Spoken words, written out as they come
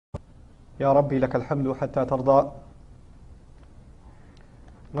يا ربي لك الحمد حتى ترضى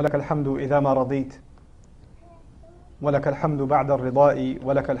ولك الحمد إذا ما رضيت ولك الحمد بعد الرضاء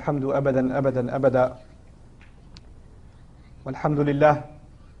ولك الحمد أبدا أبدا أبدا والحمد لله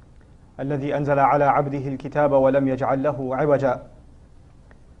الذي أنزل على عبده الكتاب ولم يجعل له عوجا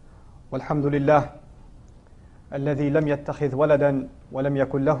والحمد لله الذي لم يتخذ ولدا ولم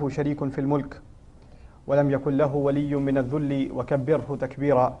يكن له شريك في الملك ولم يكن له ولي من الذل وكبره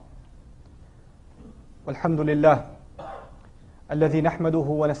تكبيرا والحمد لله الذي نحمده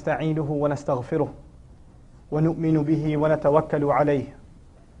ونستعينه ونستغفره ونؤمن به ونتوكل عليه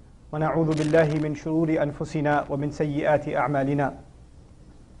ونعوذ بالله من شرور أنفسنا ومن سيئات أعمالنا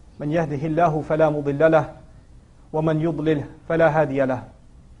من يهده الله فلا مضل له ومن يضلله فلا هادي له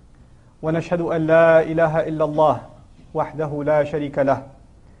ونشهد أن لا إله إلا الله وحده لا شريك له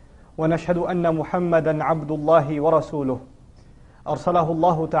ونشهد أن محمدا عبد الله ورسوله أرسله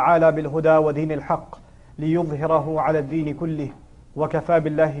الله تعالى بالهدى ودين الحق ليظهره على الدين كله وكفى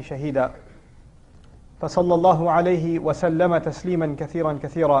بالله شهيدا فصلى الله عليه وسلم تسليما كثيرا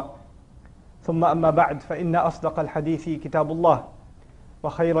كثيرا ثم أما بعد فإن أصدق الحديث كتاب الله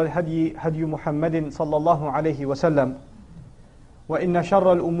وخير الهدي هدي محمد صلى الله عليه وسلم وإن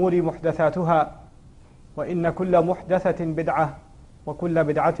شر الأمور محدثاتها وإن كل محدثة بدعة وكل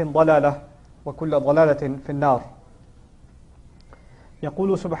بدعة ضلالة وكل ضلالة في النار.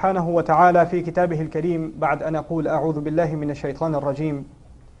 يقول سبحانه وتعالى في كتابه الكريم بعد أن أقول أعوذ بالله من الشيطان الرجيم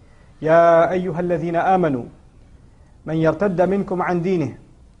يا أيها الذين آمنوا من يرتد منكم عن دينه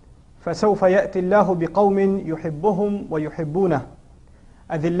فسوف يأتي الله بقوم يحبهم ويحبونه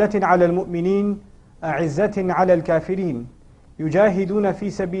أذلة على المؤمنين أعزة على الكافرين يجاهدون في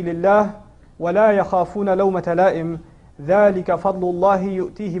سبيل الله ولا يخافون لومة لائم ذلك فضل الله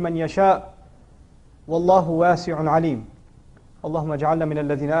يؤتيه من يشاء والله واسع عليم. اللهم اجعلنا من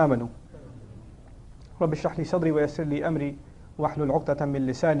الذين آمنوا. رب اشرح لي صدري ويسر لي أمري واحلل عقدة من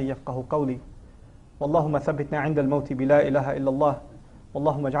لساني يفقه قولي. واللهم ثبتنا عند الموت بلا إله إلا الله.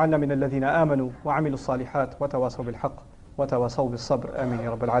 واللهم اجعلنا من الذين آمنوا وعملوا الصالحات وتواصوا بالحق وتواصوا بالصبر. آمين يا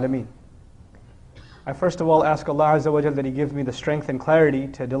رب العالمين. I first of all ask Allah Azza wa Jal that He gives me the strength and clarity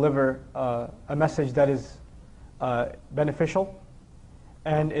to deliver a message that is beneficial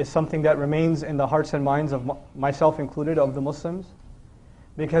and is something that remains in the hearts and minds of myself included, of the Muslims,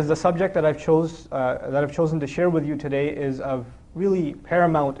 because the subject that I've chosen to share with you today is of really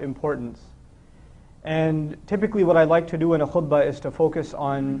paramount importance. And typically what I like to do in a khutbah is to focus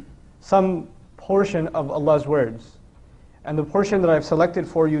on some portion of Allah's words. And the portion that I've selected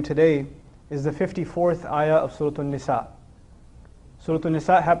for you today is the 54th ayah of Surat Al-Nisa. Surat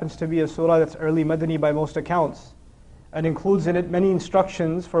Al-Nisa happens to be a surah that's early Madani by most accounts, and includes in it many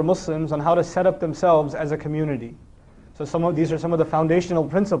instructions for Muslims on how to set up themselves as a community. So these are some of the foundational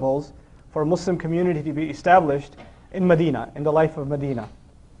principles for a Muslim community to be established in Medina, in the life of Medina.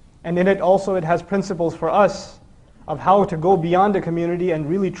 And in it also it has principles for us of how to go beyond a community and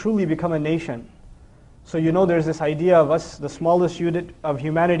really truly become a nation. So you know there's this idea of us, the smallest unit of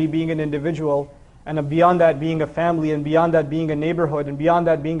humanity, being an individual, and beyond that being a family, and beyond that being a neighborhood, and beyond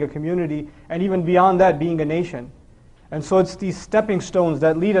that being a community, and even beyond that being a nation. And so it's these stepping stones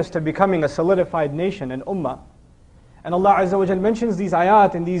that lead us to becoming a solidified nation, an ummah. And Allah Azza wa Jal mentions these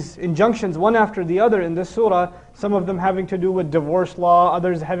ayat and these injunctions one after the other in this surah, some of them having to do with divorce law,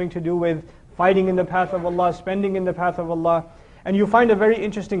 others having to do with fighting in the path of Allah, spending in the path of Allah. And you find a very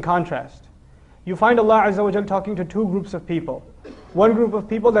interesting contrast. You find Allah Azza wa Jal talking to two groups of people. One group of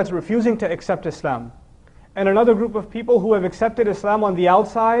people that's refusing to accept Islam, and another group of people who have accepted Islam on the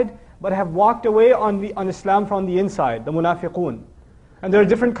outside, but have walked away on Islam from the inside, the munafiqun. And there are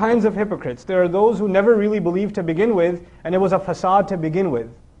different kinds of hypocrites. There are those who never really believed to begin with, and it was a fasad to begin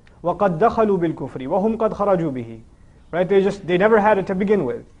with. وَقَدْ دَخَلُوا بِالْكُفْرِ وَهُمْ قَدْ خَرَجُوا بِهِ. Right? They never had it to begin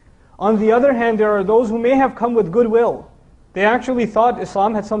with. On the other hand, there are those who may have come with goodwill. They actually thought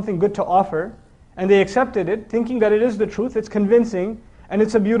Islam had something good to offer, and they accepted it, thinking that it is the truth, it's convincing, and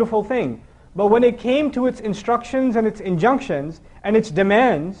it's a beautiful thing. But when it came to its instructions and its injunctions and its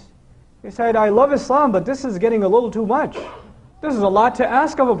demands, they said, I love Islam, but this is getting a little too much. This is a lot to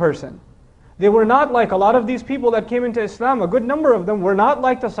ask of a person. They were not like a lot of these people that came into Islam. A good number of them were not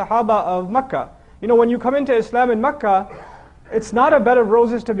like the Sahaba of Makkah. You know, when you come into Islam in Makkah, it's not a bed of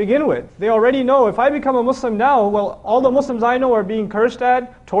roses to begin with. They already know, if I become a Muslim now, well, all the Muslims I know are being cursed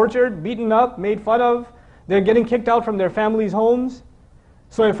at, tortured, beaten up, made fun of. They're getting kicked out from their families' homes.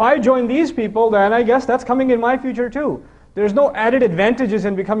 So if I join these people, then I guess that's coming in my future too. There's no added advantages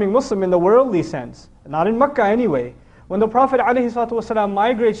in becoming Muslim in the worldly sense. Not in Makkah anyway. When the Prophet ﷺ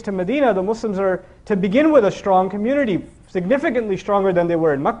migrates to Medina, the Muslims are, to begin with, a strong community, significantly stronger than they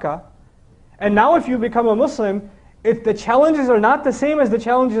were in Makkah. And now if you become a Muslim, the challenges are not the same as the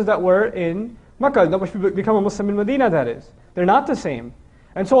challenges that were in Makkah. If you become a Muslim in Medina, that is. They're not the same.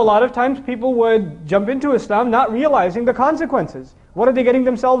 And so a lot of times people would jump into Islam not realizing the consequences. What are they getting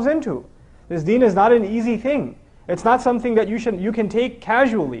themselves into? This deen is not an easy thing. It's not something that you can take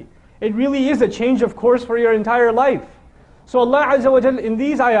casually. It really is a change of course for your entire life. So Allah Azza wa Jal in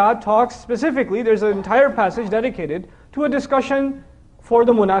these ayat talks specifically, there's an entire passage dedicated to a discussion for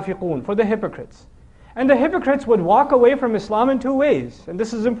the munafiqun, for the hypocrites. And the hypocrites would walk away from Islam in two ways, and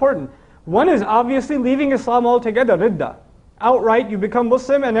this is important. One is obviously leaving Islam altogether, ridda. Outright you become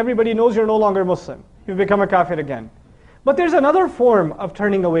Muslim and everybody knows you're no longer Muslim. You become a kafir again. But there's another form of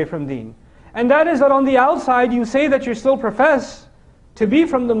turning away from deen. And that is that on the outside you say that you still profess to be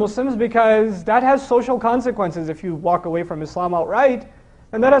from the Muslims because that has social consequences if you walk away from Islam outright.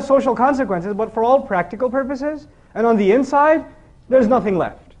 And that has social consequences, but for all practical purposes, and on the inside, there's nothing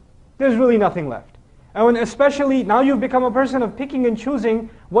left. There's really nothing left. And when especially now you've become a person of picking and choosing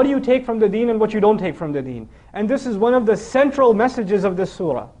what do you take from the deen and what you don't take from the deen. And this is one of the central messages of this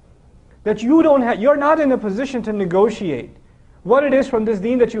surah. That you're not in a position to negotiate what it is from this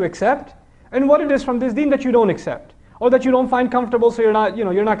deen that you accept and what it is from this deen that you don't accept. Or that you don't find comfortable, so you're not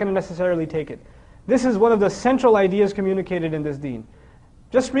going to necessarily take it. This is one of the central ideas communicated in this deen.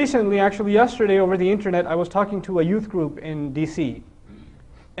 Just recently, actually yesterday over the internet, I was talking to a youth group in DC.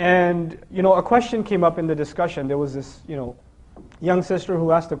 And a question came up in the discussion. There was this young sister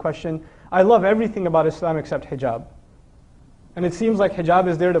who asked the question, I love everything about Islam except hijab. And it seems like hijab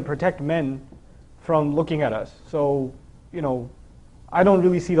is there to protect men from looking at us. So, I don't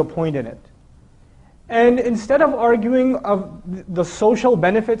really see the point in it. And instead of arguing of the social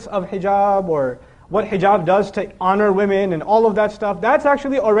benefits of hijab or what hijab does to honor women and all of that stuff, that's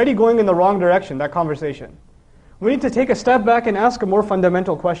actually already going in the wrong direction, that conversation. We need to take a step back and ask a more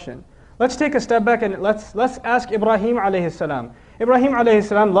fundamental question. Let's take a step back and let's ask Ibrahim alayhi salam. Ibrahim alayhi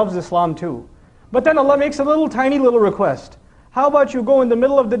salam loves Islam too. But then Allah makes a tiny little request. How about you go in the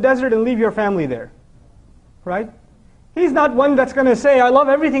middle of the desert and leave your family there? Right? He's not one that's going to say, I love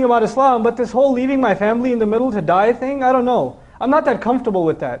everything about Islam, but this whole leaving my family in the middle to die thing, I don't know. I'm not that comfortable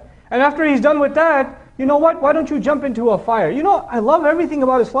with that. And after he's done with that, you know what? Why don't you jump into a fire? I love everything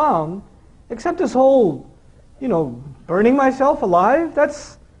about Islam, except this whole, burning myself alive.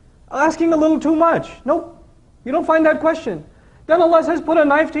 That's asking a little too much. Nope. You don't find that question. Then Allah says, put a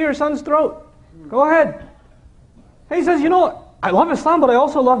knife to your son's throat. Go ahead. He says, I love Islam, but I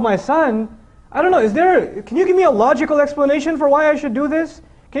also love my son. I don't know, can you give me a logical explanation for why I should do this?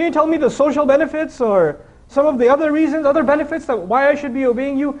 Can you tell me the social benefits or some of the other reasons, other benefits that why I should be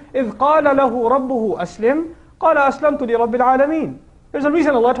obeying you? إِذْ قَالَ لَهُ رَبُّهُ أَسْلِمْ قَالَ أَسْلَمْتُ لِرَبِّ الْعَالَمِينَ. There's a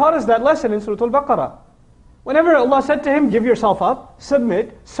reason Allah taught us that lesson in Surah Al-Baqarah. Whenever Allah said to him, give yourself up,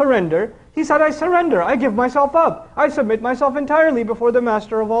 submit, surrender, he said, I surrender, I give myself up. I submit myself entirely before the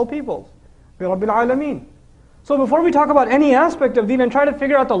Master of all peoples, بِرَبِّ الْعَالَمِينَ. So before we talk about any aspect of deen and try to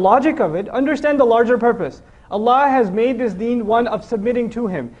figure out the logic of it, understand the larger purpose. Allah has made this deen one of submitting to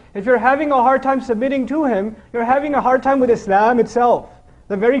Him. If you're having a hard time submitting to Him, you're having a hard time with Islam itself,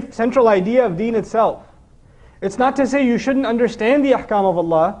 the very central idea of deen itself. It's not to say you shouldn't understand the ahkam of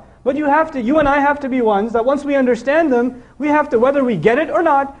Allah, but you and I have to be ones that once we understand them, we have to, whether we get it or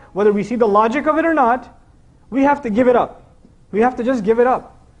not, whether we see the logic of it or not, we have to give it up. We have to just give it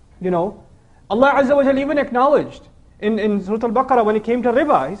up, Allah Azza wa Jalla even acknowledged in Surah Al-Baqarah when it came to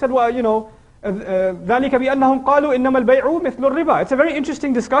riba. He said, ذَلِكَ بِأَنَّهُمْ قَالُوا إِنَّمَا الْبَيْعُ مِثْلُ الرِّبَى. It's a very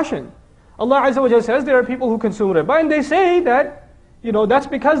interesting discussion. Allah Azza wa Jalla says there are people who consume riba and they say that, that's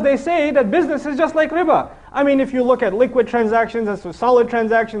because they say that business is just like riba. I mean, if you look at liquid transactions as solid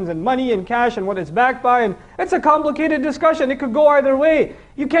transactions and money and cash and what it's backed by, and it's a complicated discussion. It could go either way.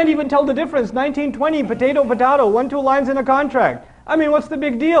 You can't even tell the difference. 1920, potato, 1-2 lines in a contract. I mean, what's the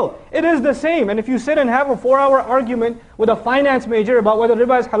big deal? It is the same. And if you sit and have a 4-hour argument with a finance major about whether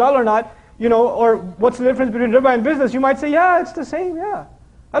riba is halal or not, or what's the difference between riba and business, you might say, yeah, it's the same, yeah.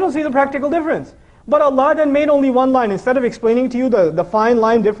 I don't see the practical difference. But Allah then made only one line. Instead of explaining to you the fine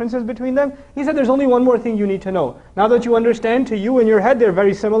line differences between them, He said there's only one more thing you need to know. Now that you understand to you in your head they're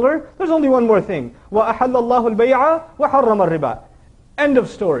very similar, there's only one more thing. وَأَحَلَّ اللَّهُ الْبَيْعَ وَحَرَّمَ الرِّبَى. End of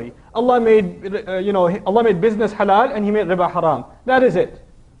story. Allah made business halal and He made riba haram. That is it.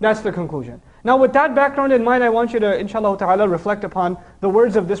 That's the conclusion. Now with that background in mind, I want you to, inshallah ta'ala, reflect upon the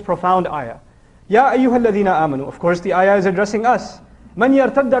words of this profound ayah. Ya ayyuha alladhina amanu. Of course the ayah is addressing us. Man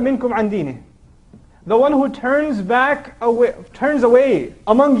yartadda minkum an dinihi. The one who turns away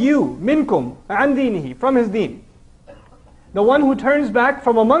among you, minkum, an dinihi, from his deen. The one who turns back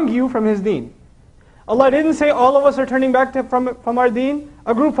from among you from his deen. Allah didn't say all of us are turning back from our deen,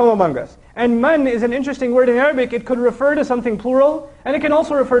 a group from among us. And man is an interesting word in Arabic. It could refer to something plural, and it can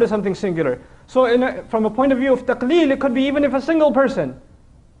also refer to something singular. So from a point of view of taqleel, it could be even if a single person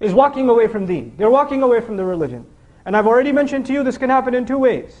is walking away from deen. They're walking away from the religion. And I've already mentioned to you this can happen in two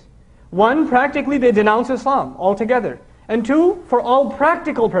ways. One, practically they denounce Islam altogether. And two, for all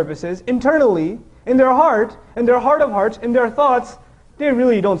practical purposes, internally, in their heart of hearts, in their thoughts, they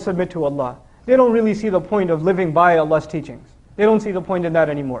really don't submit to Allah. They don't really see the point of living by Allah's teachings. They don't see the point in that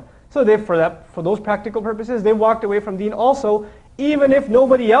anymore. So for those practical purposes, they walked away from deen also, even if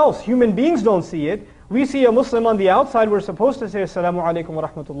nobody else, human beings don't see it. We see a Muslim on the outside, we're supposed to say, Assalamu alaikum wa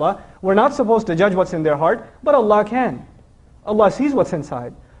rahmatullah. We're not supposed to judge what's in their heart, but Allah can. Allah sees what's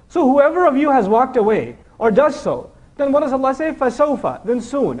inside. So whoever of you has walked away, or does so, then what does Allah say? فَسَوْفَ, then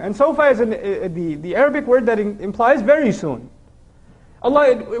soon. And sawfa is the Arabic word that implies very soon.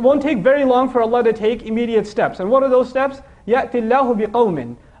 It won't take very long for Allah to take immediate steps. And what are those steps? يَأْتِ اللَّهُ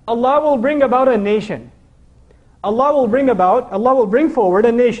بِقَوْمٍ. Allah will bring about a nation. Allah will bring forward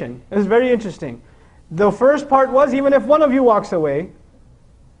a nation. It's very interesting. The first part was, even if one of you walks away,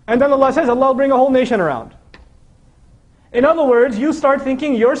 and then Allah says, Allah will bring a whole nation around. In other words, you start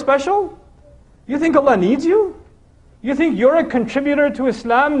thinking you're special? You think Allah needs you? You think you're a contributor to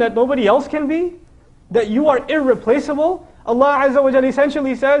Islam that nobody else can be? That you are irreplaceable? Allah Azza wa Jalla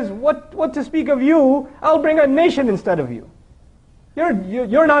essentially says, what to speak of you, I'll bring a nation instead of you.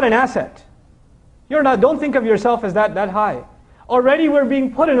 You're not an asset. Don't think of yourself as that high. Already we're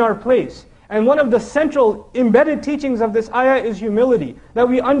being put in our place. And one of the central embedded teachings of this ayah is humility. That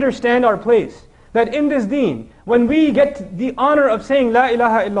we understand our place. That in this deen, when we get the honor of saying La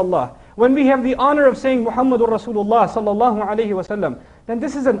ilaha illallah, when we have the honor of saying Muhammadur Rasulullah sallallahu alayhi wasallam, then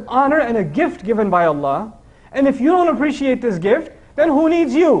this is an honor and a gift given by Allah. And if you don't appreciate this gift, then who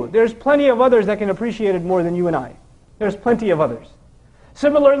needs you? There's plenty of others that can appreciate it more than you and I. There's plenty of others.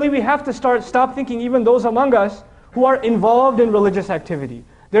 Similarly, we have to stop thinking even those among us who are involved in religious activity.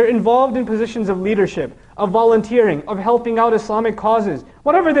 They're involved in positions of leadership, of volunteering, of helping out Islamic causes,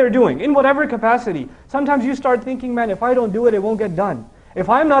 whatever they're doing, in whatever capacity. Sometimes you start thinking, man, if I don't do it, it won't get done. If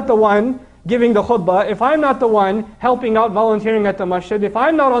I'm not the one giving the khutbah, if I'm not the one helping out volunteering at the masjid, if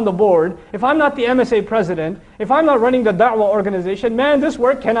I'm not on the board, if I'm not the MSA president, if I'm not running the da'wah organization, man, this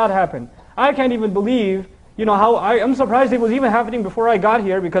work cannot happen. I can't even believe, how I'm surprised it was even happening before I got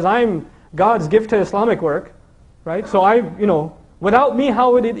here, because I'm God's gift to Islamic work, right? So without me,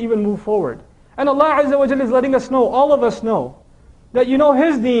 how would it even move forward? And Allah Azza wa Jalla is letting us know, all of us know, that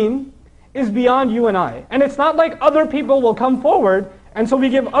His deen is beyond you and I. And it's not like other people will come forward, and so we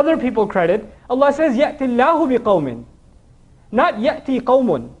give other people credit. Allah says, يَأْتِ اللَّهُ بِقَوْمٍ. Not يَأْتِ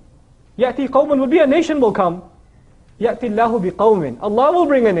قَوْمٌ. يَأْتِ قَوْمٌ would be a nation will come. يَأْتِ اللَّهُ بِقَوْمٍ. Allah will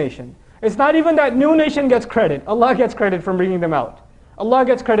bring a nation. It's not even that new nation gets credit. Allah gets credit from bringing them out. Allah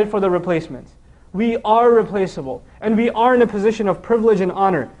gets credit for the replacements. We are replaceable. And we are in a position of privilege and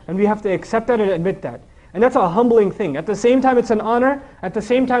honor. And we have to accept that and admit that. And that's a humbling thing. At the same time, it's an honor. At the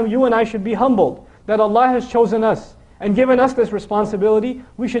same time, you and I should be humbled that Allah has chosen us and given us this responsibility.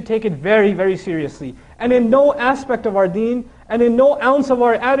 We should take it very, very seriously. And in no aspect of our deen, and in no ounce of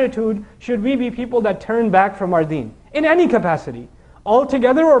our attitude, should we be people that turn back from our deen. In any capacity.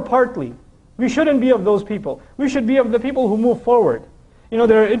 Altogether or partly. We shouldn't be of those people. We should be of the people who move forward.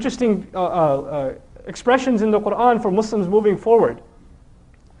 There are interesting expressions in the Quran for Muslims moving forward.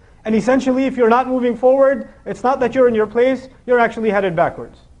 And essentially, if you're not moving forward, it's not that you're in your place, you're actually headed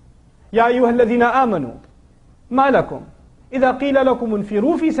backwards. يَا أَيُّهَا الَّذِينَ آمَنُوا مَا لَكُمْ إِذَا قِيلَ لَكُمْ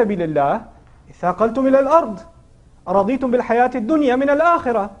انْفِرُوا فِي سَبِيلِ اللَّهِ اثَّاقَلْتُمْ إِلَى الْأَرْضِ أَرَضِيتُمْ بِالْحَيَاةِ الدُّنْيَا مِنَ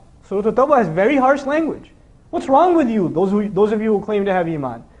الْآخِرَةِ. Surah At-Tawbah has very harsh language. What's wrong with you, those of you who claim to have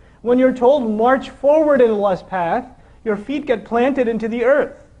Iman? When you're told, march forward in Allah's path, your feet get planted into the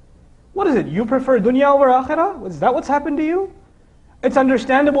earth. What is it? You prefer dunya over akhirah? Is that what's happened to you? It's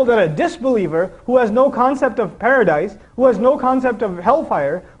understandable that a disbeliever who has no concept of paradise, who has no concept of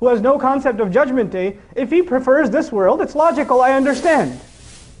hellfire, who has no concept of judgment day, if he prefers this world, it's logical, I understand.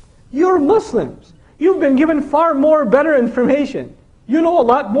 You're Muslims. You've been given far more better information. You know a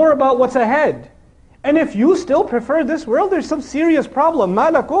lot more about what's ahead. And if you still prefer this world, there's some serious problem.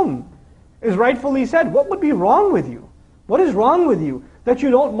 مَا لَكُمْ is rightfully said. What would be wrong with you? What is wrong with you that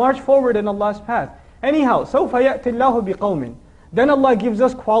you don't march forward in Allah's path? Anyhow, سَوْفَ يَأْتِ اللَّهُ بِقَوْمٍ. Then Allah gives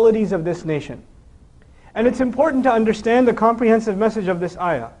us qualities of this nation. And it's important to understand the comprehensive message of this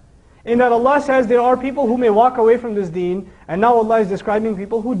ayah. In that Allah says there are people who may walk away from this deen, and now Allah is describing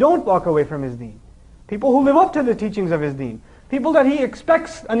people who don't walk away from His deen. People who live up to the teachings of His deen. People that He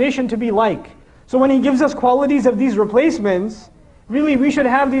expects a nation to be like. So when He gives us qualities of these replacements, Really, we should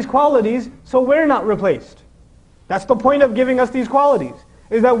have these qualities so we're not replaced. That's the point of giving us these qualities,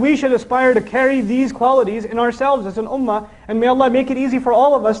 is that we should aspire to carry these qualities in ourselves as an ummah, and may Allah make it easy for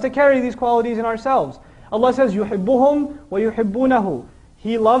all of us to carry these qualities in ourselves. Allah says, يُحِبُّهُمْ وَيُحِبُّونَهُ.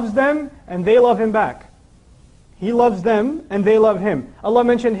 He loves them and they love Him back. He loves them and they love Him. Allah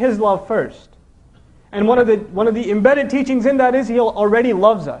mentioned His love first. And one of the embedded teachings in that is He already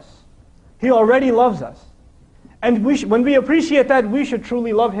loves us. He already loves us. And when we appreciate that, we should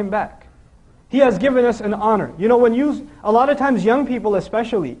truly love Him back. He has given us an honor. You know, a lot of times young people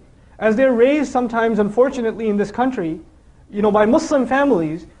especially, as they're raised sometimes, unfortunately, in this country, you know, by Muslim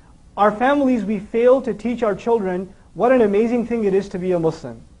families, our families, we fail to teach our children what an amazing thing it is to be a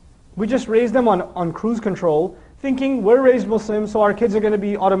Muslim. We just raise them on cruise control, thinking we're raised Muslim, so our kids are going to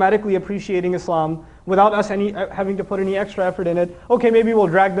be automatically appreciating Islam without us having to put any extra effort in it. Okay, maybe we'll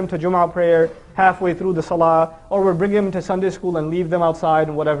drag them to Jum'ah prayer halfway through the Salah, or we'll bring them to Sunday school and leave them outside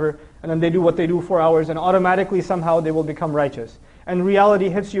and whatever, and then they do what they do 4 hours, and automatically somehow they will become righteous. And reality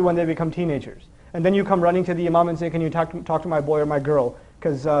hits you when they become teenagers. And then you come running to the Imam and say, can you talk to my boy or my girl?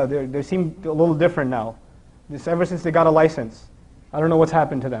 Because they seem a little different now. Ever since they got a license, I don't know what's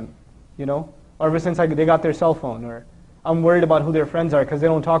happened to them, you know? Or ever since they got their cell phone, or I'm worried about who their friends are because they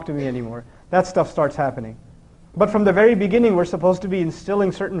don't talk to me anymore. That stuff starts happening. But from the very beginning, we're supposed to be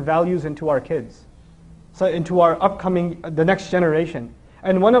instilling certain values into our kids, so into our the next generation.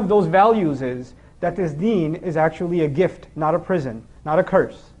 And one of those values is that this deen is actually a gift, not a prison, not a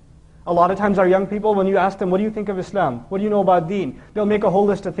curse. A lot of times our young people, when you ask them, what do you think of Islam? What do you know about deen? They'll make a whole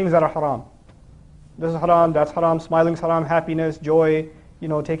list of things that are haram. This is haram, that's haram, smiling's haram, happiness, joy, you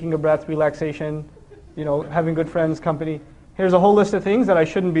know, taking a breath, relaxation, you know, having good friends, company. Here's a whole list of things that I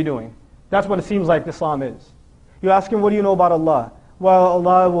shouldn't be doing. That's what it seems like Islam is. You ask him, what do you know about Allah? Well,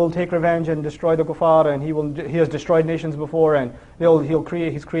 Allah will take revenge and destroy the kuffar, and He has destroyed nations before, and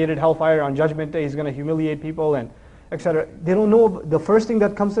He's created hellfire on Judgment Day. He's going to humiliate people, and etc. They don't know. The first thing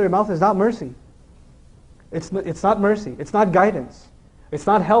that comes to their mouth is not mercy. It's not mercy. It's not guidance. It's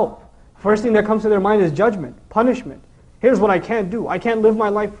not help. First thing that comes to their mind is judgment, punishment. Here's what I can't do. I can't live my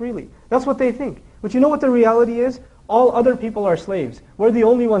life freely. That's what they think. But you know what the reality is? All other people are slaves. We're the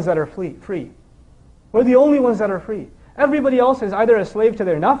only ones that are free. We're the only ones that are free. Everybody else is either a slave to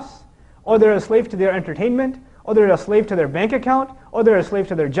their nafs, or they're a slave to their entertainment, or they're a slave to their bank account, or they're a slave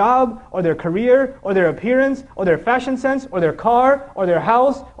to their job, or their career, or their appearance, or their fashion sense, or their car, or their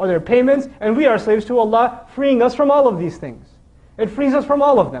house, or their payments. And we are slaves to Allah, freeing us from all of these things. It frees us from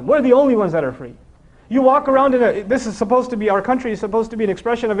all of them. We're the only ones that are free. You walk around this is supposed to be, our country is supposed to be an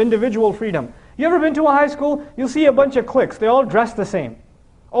expression of individual freedom. You ever been to a high school? You'll see a bunch of cliques. They all dress the same.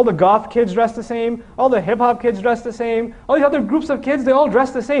 All the goth kids dress the same. All the hip-hop kids dress the same. All these other groups of kids, they all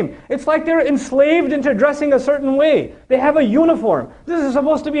dress the same. It's like they're enslaved into dressing a certain way. They have a uniform. This is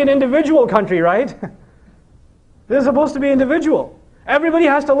supposed to be an individual country, right? This is supposed to be individual. Everybody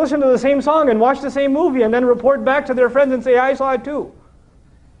has to listen to the same song and watch the same movie and then report back to their friends and say, I saw it too.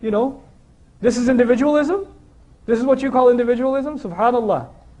 You know? This is individualism? This is what you call individualism? Subhanallah.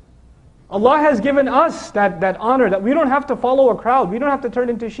 Allah has given us that honor, that we don't have to follow a crowd. We don't have to turn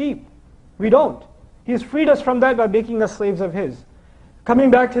into sheep. We don't. He has freed us from that by making us slaves of His. Coming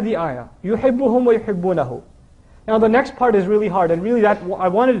back to the ayah. يُحِبُّهُمْ وَيُحِبُّونَهُ. Now the next part is really hard, and really I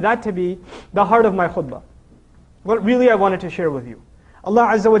wanted that to be the heart of my khutbah. What really I wanted to share with you. Allah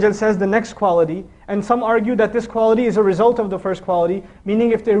Azza wa Jal says the next quality, and some argue that this quality is a result of the first quality,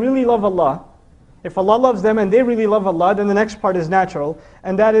 meaning if they really love Allah, if Allah loves them and they really love Allah, then the next part is natural,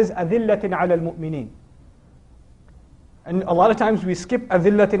 and that is أَذِلَّةٍ عَلَى الْمُؤْمِنِينَ. And a lot of times we skip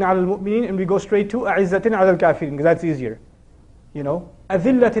أَذِلَّةٍ عَلَى الْمُؤْمِنِينَ and we go straight to أَعِزَّةٍ عَلَى الْكَافِرِينَ, because that's easier. You know?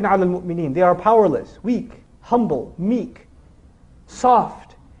 أَذِلَّةٍ عَلَى الْمُؤْمِنِينَ. They are powerless, weak, humble, meek,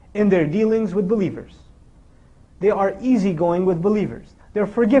 soft in their dealings with believers. They are easygoing with believers. They're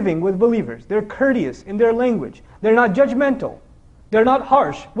forgiving with believers. They're courteous in their language. They're not judgmental. They're not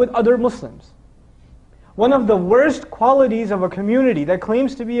harsh with other Muslims. One of the worst qualities of a community that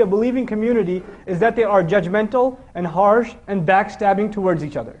claims to be a believing community is that they are judgmental and harsh and backstabbing towards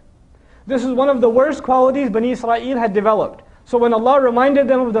each other. This is one of the worst qualities Bani Israel had developed. So when Allah reminded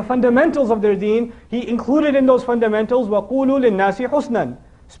them of the fundamentals of their deen, He included in those fundamentals, وَقُولُوا لِلنَّاسِ حُسْنًا.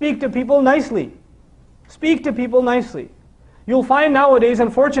 Speak to people nicely. Speak to people nicely. You'll find nowadays,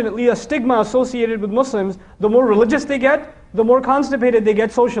 unfortunately, a stigma associated with Muslims. The more religious they get, the more constipated they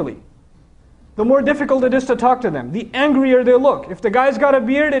get socially. The more difficult it is to talk to them. The angrier they look. If the guy's got a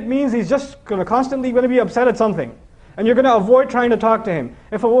beard, it means he's just constantly going to be upset at something. And you're going to avoid trying to talk to him.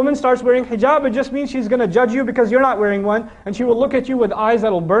 If a woman starts wearing hijab, it just means she's going to judge you because you're not wearing one, and she will look at you with eyes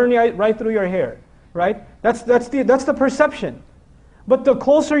that will burn right through your hair. Right? That's the perception. But the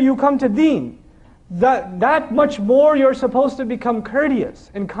closer you come to deen, that much more you're supposed to become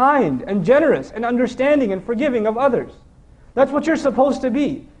courteous and kind and generous and understanding and forgiving of others. That's what you're supposed to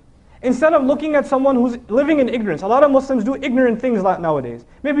be. Instead of looking at someone who's living in ignorance. A lot of Muslims do ignorant things nowadays.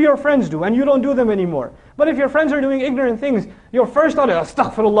 Maybe your friends do and you don't do them anymore. But if your friends are doing ignorant things, your first thought is,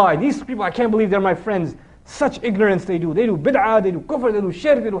 astaghfirullah, these people, I can't believe they're my friends. Such ignorance they do. They do bid'ah, they do kufr, they do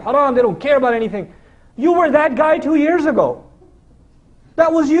shirk, they do haram, they don't care about anything. You were that guy 2 years ago.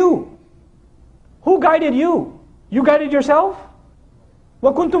 That was you. Who guided you? You guided yourself?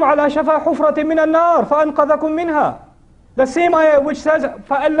 وَكُنْتُمْ عَلَى شَفَا حُفْرَةٍ مِّنَ النَّارِ فَأَنْقَذَكُم مِّنْهَا. The same ayah which says,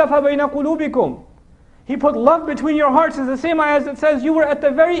 فَأَلَّفَ بَيْنَ قُلُوبِكُمْ. He put love between your hearts is the same ayah that says you were at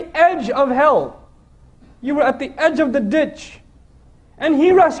the very edge of hell. You were at the edge of the ditch. And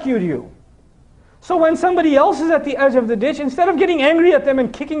He rescued you. So when somebody else is at the edge of the ditch, instead of getting angry at them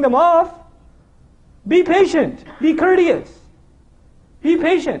and kicking them off, be patient, be courteous, be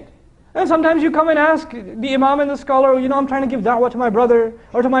patient. And sometimes you come and ask the imam and the scholar, I'm trying to give da'wah to my brother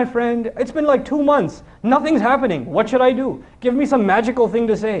or to my friend. It's been like 2 months. Nothing's happening. What should I do? Give me some magical thing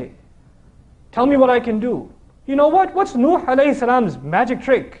to say. Tell me what I can do. You know what? What's Nuh alayhi salam's magic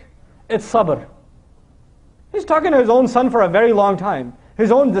trick? It's sabr. He's talking to his own son for a very long time.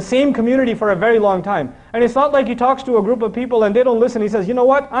 The same community for a very long time. And it's not like he talks to a group of people and they don't listen. He says, you know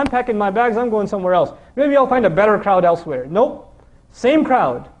what? I'm packing my bags. I'm going somewhere else. Maybe I'll find a better crowd elsewhere. Nope. Same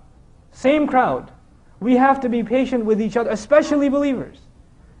crowd. Same crowd. We have to be patient with each other, especially believers.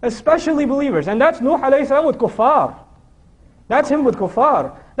 Especially believers. And that's Nuh alayhi salam with kuffar. That's him with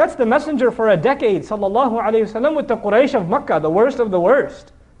kuffar. That's the messenger for a decade, sallallahu alayhi wasallam, with the Quraysh of Makkah, the worst of the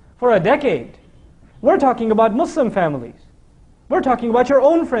worst. For a decade. We're talking about Muslim families. We're talking about your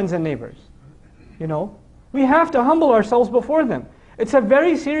own friends and neighbors. We have to humble ourselves before them. It's a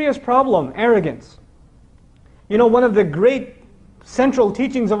very serious problem, arrogance. One of the great central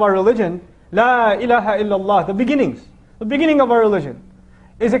teachings of our religion, La ilaha illallah, the beginning of our religion,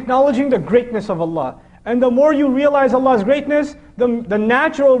 is acknowledging the greatness of Allah. And the more you realize Allah's greatness, the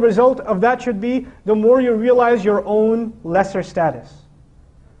natural result of that should be, the more you realize your own lesser status.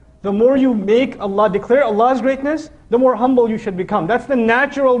 The more you declare Allah's greatness, the more humble you should become. That's the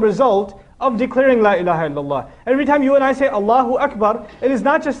natural result of declaring La ilaha illallah. Every time you and I say Allahu Akbar, it is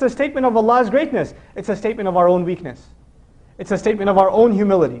not just a statement of Allah's greatness, it's a statement of our own weakness. It's a statement of our own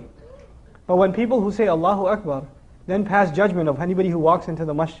humility. But when people who say Allahu Akbar then pass judgment of anybody who walks into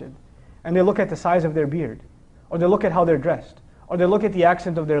the masjid, and they look at the size of their beard, or they look at how they're dressed, or they look at the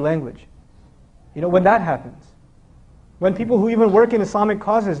accent of their language, when that happens, when people who even work in Islamic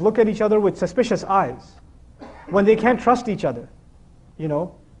causes look at each other with suspicious eyes, when they can't trust each other,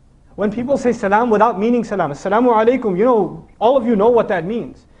 when people say salam without meaning salam, assalamu alaikum, all of you know what that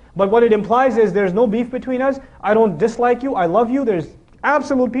means. But what it implies is there's no beef between us, I don't dislike you, I love you, there's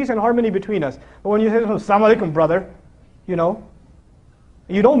absolute peace and harmony between us. But when you say assalamu alaikum brother, you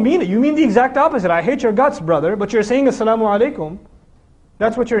don't mean it, you mean the exact opposite. I hate your guts brother, but you're saying assalamu alaikum.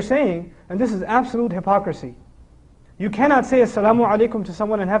 That's what you're saying, and this is absolute hypocrisy. You cannot say assalamu alaikum to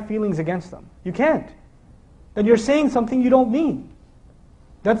someone and have feelings against them. You can't. Then you're saying something you don't mean.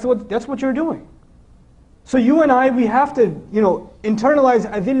 That's what you're doing. So you and I, we have to, internalize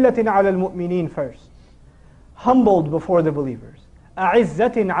أَذِلَّةٍ عَلَى الْمُؤْمِنِينَ first. Humbled before the believers.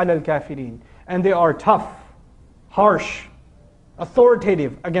 أَعِزَّةٍ عَلَى الْكَافِرِينَ. And they are tough, harsh,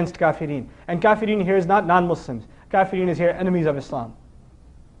 authoritative against kafirin. And kafirin here is not non-Muslims. Kafirin is here enemies of Islam.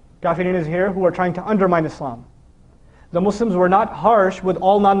 Kafirin is here who are trying to undermine Islam. The Muslims were not harsh with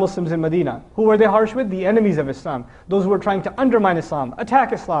all non-Muslims in Medina. Who were they harsh with? The enemies of Islam. Those who were trying to undermine Islam,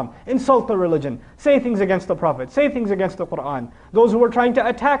 attack Islam, insult the religion, say things against the Prophet, say things against the Quran. Those who were trying to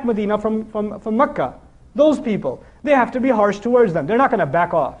attack Medina from Mecca. Those people, they have to be harsh towards them. They're not going to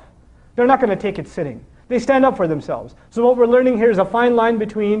back off. They're not going to take it sitting. They stand up for themselves. So what we're learning here is a fine line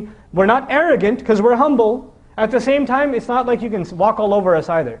between, we're not arrogant because we're humble. At the same time, it's not like you can walk all over us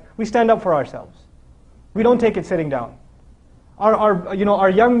either. We stand up for ourselves. We don't take it sitting down.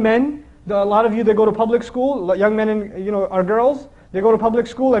 Our young men, a lot of you that go to public school, young men and our girls, they go to public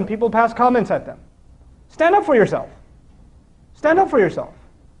school and people pass comments at them. Stand up for yourself. Stand up for yourself.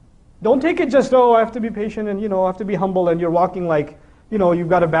 Don't take it just, I have to be patient and I have to be humble and you're walking like, you've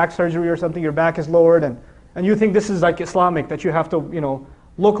got a back surgery or something, your back is lowered and you think this is like Islamic, that you have to,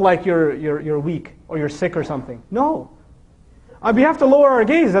 look like you're weak or you're sick or something. No. We have to lower our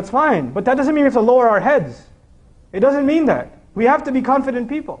gaze, that's fine, but that doesn't mean we have to lower our heads. It doesn't mean that. We have to be confident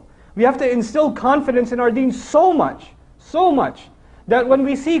people. We have to instill confidence in our deen so much, that when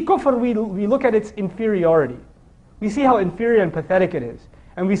we see kufr, we look at its inferiority. We see how inferior and pathetic it is.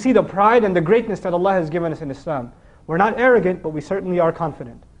 And we see the pride and the greatness that Allah has given us in Islam. We're not arrogant, but we certainly are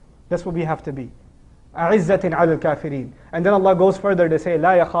confident. That's what we have to be. أَعِزَّةٍ عَلَى الْكَافِرِينَ. And then Allah goes further to say,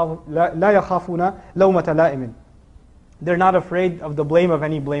 لَا يَخَافُونَ لَوْمَةَ لَائِمٍ. They're not afraid of the blame of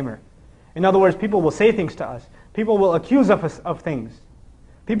any blamer. In other words, people will say things to us. People will accuse us of things.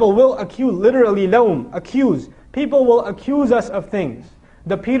 People will accuse, literally lawm, accuse. People will accuse us of things.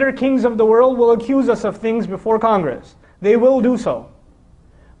 The Peter Kings of the world will accuse us of things before Congress. They will do so.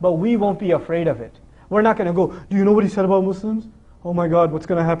 But we won't be afraid of it. We're not going to go, do you know what he said about Muslims? Oh my God, what's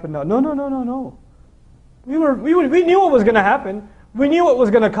going to happen now? No. We knew what was going to happen. We knew what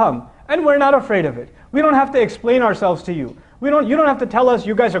was going to come. And we're not afraid of it. We don't have to explain ourselves to you. You don't have to tell us,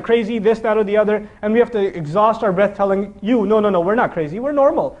 you guys are crazy, this, that, or the other, and we have to exhaust our breath telling you, no, we're not crazy, we're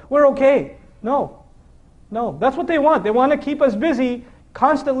normal, we're okay. No, that's what they want. They want to keep us busy,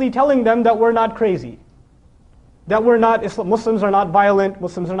 constantly telling them that we're not crazy. That we're not, Muslims are not violent,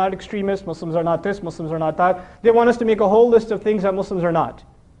 Muslims are not extremists, Muslims are not this, Muslims are not that. They want us to make a whole list of things that Muslims are not.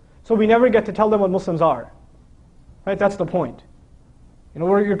 So we never get to tell them what Muslims are. Right, that's the point.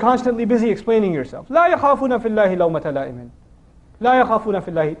 You're constantly busy explaining yourself. لَا يَخَافُونَ فِي اللَّهِ لَوْمَةَ لَائِمٍ. لَا يَخَافُونَ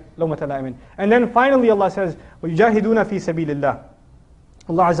فِي اللَّهِ لَوْمَةَ لَائِمٍ. And then finally Allah says, وَيُجَاهِدُونَ فِي سَبِيلِ اللَّهِ.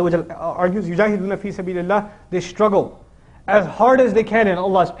 Allah Azza wa Jal argues, يُجَاهِدُونَ فِي سَبِيلِ اللَّهِ. They struggle as hard as they can in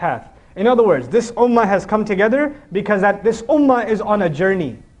Allah's path. In other words, this ummah has come together because this ummah is on a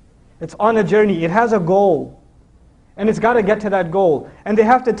journey. It's on a journey. It has a goal. And it's got to get to that goal. And they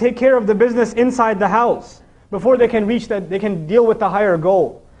have to take care of the business inside the house before they can reach that, they can deal with the higher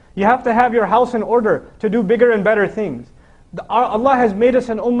goal. You have to have your house in order to do bigger and better things. Allah has made us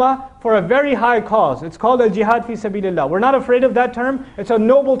an ummah for a very high cause. It's called al-jihad fi sabilillah. We're not afraid of that term. It's a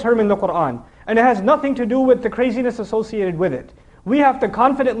noble term in the Quran. And it has nothing to do with the craziness associated with it. We have to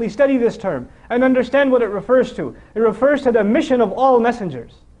confidently study this term and understand what it refers to. It refers to the mission of all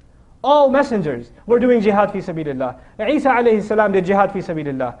messengers. All messengers were doing jihad fi sabilillah. Isa alayhi salam did jihad fi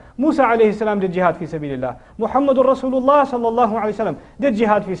sabilillah. Musa alayhi salam did jihad fi sabilillah. Muhammadur Rasulullah sallallahu alayhi wasallam did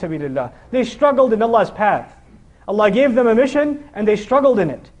jihad fi sabilillah. They struggled in Allah's path. Allah gave them a mission and they struggled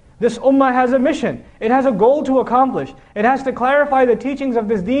in it. This ummah has a mission. It has a goal to accomplish. It has to clarify the teachings of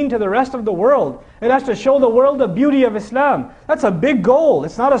this deen to the rest of the world. It has to show the world the beauty of Islam. That's a big goal.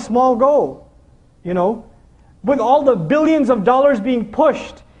 It's not a small goal. With all the billions of dollars being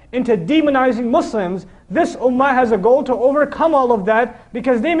pushed into demonizing Muslims, this ummah has a goal to overcome all of that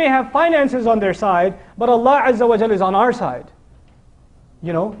because they may have finances on their side, but Allah Azza wa Jal is on our side.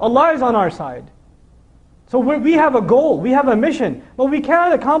 Allah is on our side. So we have a goal, we have a mission, but we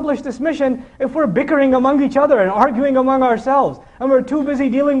cannot accomplish this mission if we're bickering among each other and arguing among ourselves, and we're too busy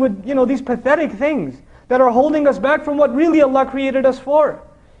dealing with these pathetic things that are holding us back from what really Allah created us for.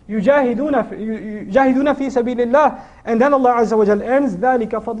 يُجَاهِدُونَ فِي سَبِيلِ اللَّهِ. And then Allah Azza wa Jal ends, ذَلِكَ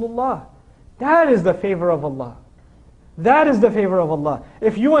فَضْلُ اللَّهِ. That is the favor of Allah. That is the favor of Allah.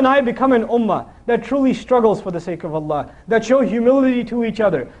 If you and I become an ummah that truly struggles for the sake of Allah, that show humility to each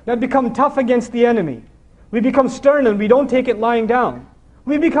other, that become tough against the enemy, we become stern and we don't take it lying down,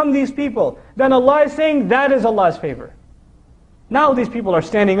 we become these people, then Allah is saying that is Allah's favor. Now these people are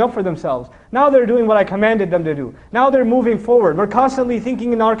standing up for themselves. Now they're doing what I commanded them to do. Now they're moving forward. We're constantly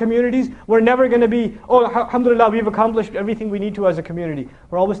thinking in our communities, we're never going to be, alhamdulillah, we've accomplished everything we need to as a community.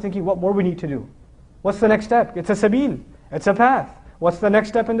 We're always thinking what more we need to do. What's the next step? It's a sabil. It's a path. What's the next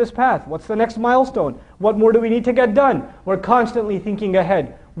step in this path? What's the next milestone? What more do we need to get done? We're constantly thinking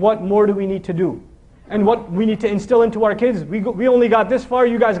ahead. What more do we need to do? And what we need to instill into our kids. We only got this far,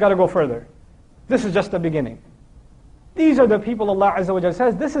 you guys got to go further. This is just the beginning. These are the people Allah Azza wa Jalla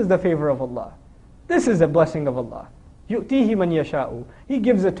says, this is the favor of Allah. This is the blessing of Allah. يُؤْتِيهِ مَنْ يَشَاءُ. He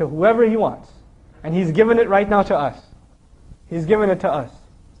gives it to whoever He wants. And He's given it right now to us. He's given it to us.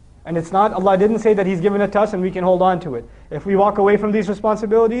 And it's not, Allah didn't say that He's given it to us and we can hold on to it. If we walk away from these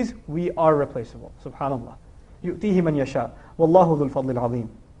responsibilities, we are replaceable. Subhanallah. يُؤْتِيهِ مَنْ يَشَاءُ وَاللَّهُ ذُو الْفَضْلِ الْعَظِيمِ.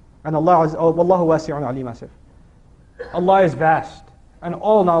 And Allah is, وَاللَّهُ وَاسِعٌ عَلِيمٌ asif. Allah is vast and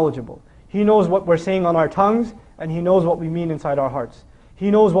all knowledgeable. He knows what we're saying on our tongues, and He knows what we mean inside our hearts.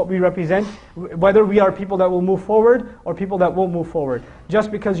 He knows what we represent, whether we are people that will move forward or people that won't move forward.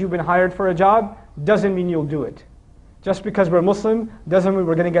 Just because you've been hired for a job doesn't mean you'll do it. Just because we're Muslim doesn't mean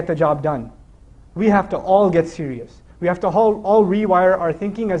we're going to get the job done. We have to all get serious. We have to all rewire our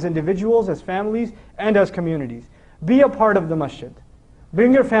thinking as individuals, as families, and as communities. Be a part of the masjid.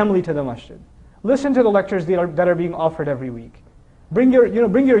 Bring your family to the masjid. Listen to the lectures that are being offered every week. Bring your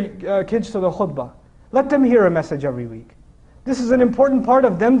kids to the khutbah. Let them hear a message every week. This is an important part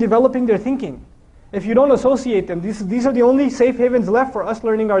of them developing their thinking. If you don't associate them, these are the only safe havens left for us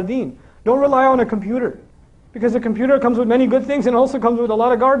learning our deen. Don't rely on a computer. Because the computer comes with many good things and also comes with a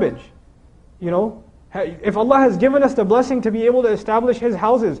lot of garbage. If Allah has given us the blessing to be able to establish His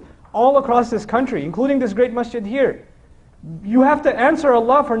houses all across this country, including this great masjid here, you have to answer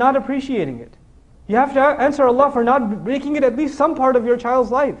Allah for not appreciating it. You have to answer Allah for not making it at least some part of your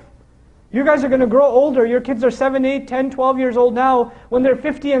child's life. You guys are going to grow older. Your kids are 7, 8, 10, 12 years old now. When they're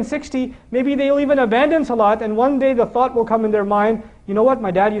 50 and 60, maybe they'll even abandon salat, and one day the thought will come in their mind, you know what,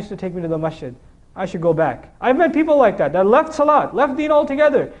 my dad used to take me to the masjid. I should go back. I've met people like that left salat, left deen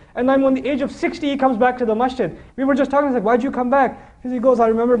altogether. And then when the age of 60, he comes back to the masjid. We were just talking, like, why'd you come back? Because he goes, I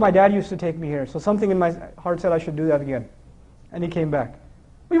remember my dad used to take me here. So something in my heart said I should do that again. And he came back.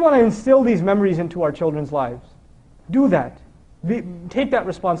 We want to instill these memories into our children's lives. Do that. Take that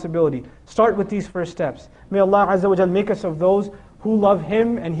responsibility. Start with these first steps. May Allah Azza wa Jal make us of those who love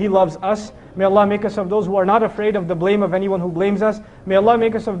Him and He loves us. May Allah make us of those who are not afraid of the blame of anyone who blames us. May Allah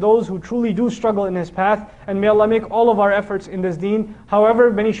make us of those who truly do struggle in His path. And may Allah make all of our efforts in this deen,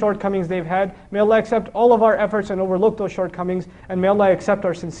 however many shortcomings they've had, may Allah accept all of our efforts and overlook those shortcomings. And may Allah accept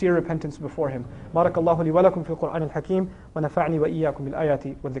our sincere repentance before Him. Barakallahu li wa lakum fil Qur'an al-Hakim wa nafa'ni wa iyyakum bil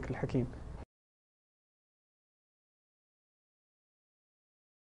ayati wa dhikr al-Hakim.